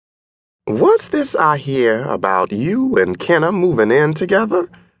What's this I hear about you and Kenna moving in together?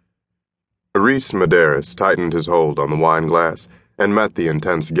 Rhys Medeiros tightened his hold on the wine glass and met the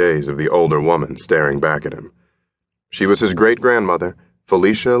intense gaze of the older woman staring back at him. She was his great-grandmother,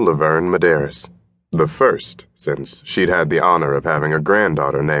 Felicia Laverne Medeiros, the first since she'd had the honor of having a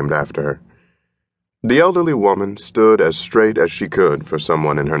granddaughter named after her. The elderly woman stood as straight as she could for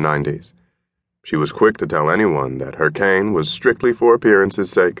someone in her 90s. She was quick to tell anyone that her cane was strictly for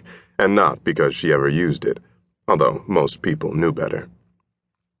appearance's sake and not because she ever used it, although most people knew better.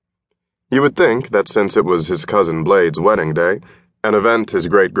 You would think that since it was his cousin Blade's wedding day, an event his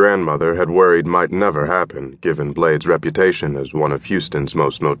great-grandmother had worried might never happen, given Blade's reputation as one of Houston's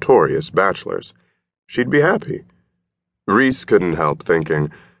most notorious bachelors, she'd be happy. Rhys couldn't help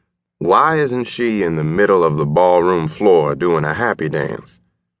thinking, why isn't she in the middle of the ballroom floor doing a happy dance?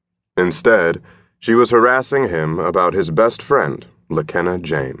 Instead, she was harassing him about his best friend, LaKenna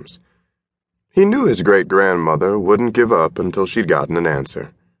James. He knew his great-grandmother wouldn't give up until she'd gotten an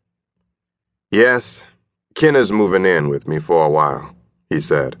answer. "Yes, Kenna's moving in with me for a while," he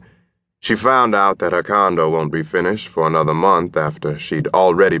said. "She found out that her condo won't be finished for another month after she'd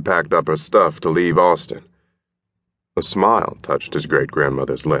already packed up her stuff to leave Austin." A smile touched his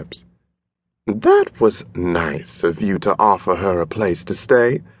great-grandmother's lips. "That was nice of you to offer her a place to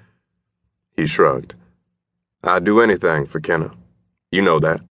stay." He shrugged. "I'd do anything for Kenna. You know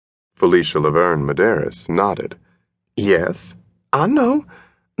that." Felicia Laverne Medeiros nodded. "Yes, I know.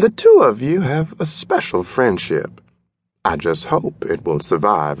 The two of you have a special friendship. I just hope it will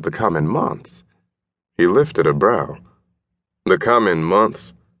survive the coming months." He lifted a brow. "The coming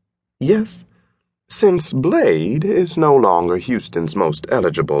months?" "Yes. Since Blade is no longer Houston's most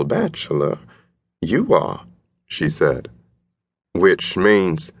eligible bachelor, you are," she said. "Which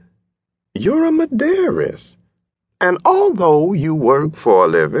means?" "You're a Medeiros. And although you work for a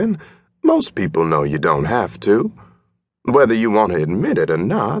living, most people know you don't have to. Whether you want to admit it or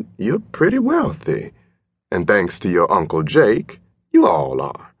not, you're pretty wealthy. And thanks to your Uncle Jake, you all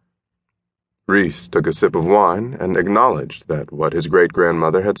are." Rhys took a sip of wine and acknowledged that what his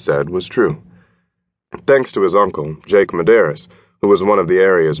great-grandmother had said was true. Thanks to his uncle, Jake Medeiros, who was one of the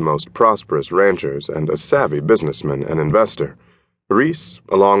area's most prosperous ranchers and a savvy businessman and investor, Rhys,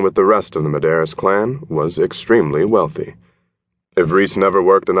 along with the rest of the Medeiros clan, was extremely wealthy. If Rhys never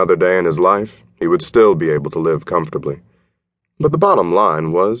worked another day in his life, he would still be able to live comfortably. But the bottom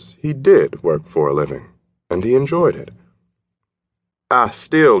line was he did work for a living, and he enjoyed it. "I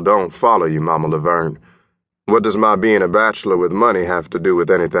still don't follow you, Mama Laverne. What does my being a bachelor with money have to do with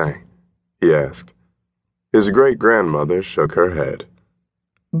anything?" he asked. His great-grandmother shook her head.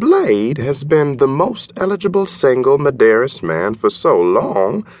 "Blade has been the most eligible single Medeiros man for so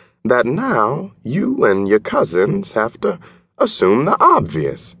long that now you and your cousins have to assume the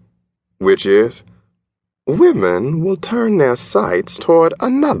obvious." "Which is?" "Women will turn their sights toward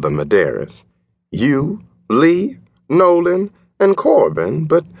another Medeiros. You, Lee, Nolan, and Corbin,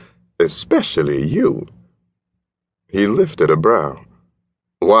 but especially you." He lifted a brow.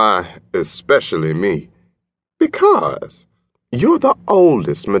 "Why, especially me?" "Because you're the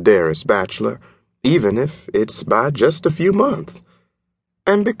oldest Medeiros bachelor, even if it's by just a few months.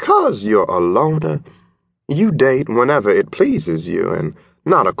 And because you're a loner, you date whenever it pleases you and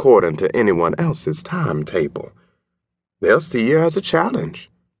not according to anyone else's timetable. They'll see you as a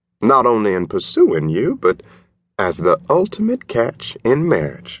challenge, not only in pursuing you, but as the ultimate catch in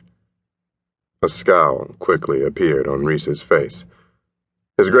marriage." A scowl quickly appeared on Rhys's face.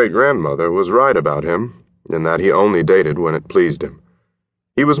 His great-grandmother was right about him, in that he only dated when it pleased him.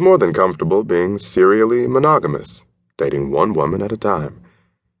 He was more than comfortable being serially monogamous, dating one woman at a time.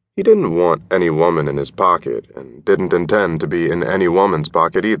 He didn't want any woman in his pocket, and didn't intend to be in any woman's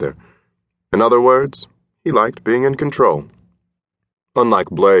pocket either. In other words, he liked being in control. Unlike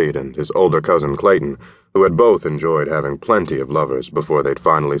Blade and his older cousin Clayton, who had both enjoyed having plenty of lovers before they'd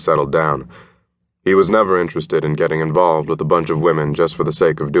finally settled down, he was never interested in getting involved with a bunch of women just for the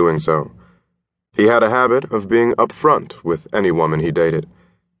sake of doing so. He had a habit of being upfront with any woman he dated.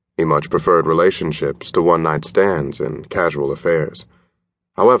 He much preferred relationships to one-night stands and casual affairs.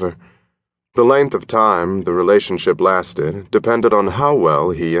 However, the length of time the relationship lasted depended on how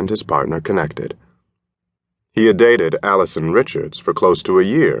well he and his partner connected. He had dated Allison Richards for close to a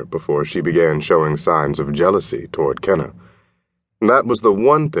year before she began showing signs of jealousy toward Kenna. That was the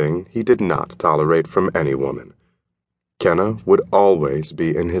one thing he did not tolerate from any woman. Kenna would always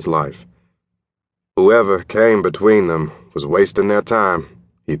be in his life. Whoever came between them was wasting their time,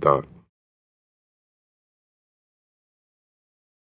 he thought.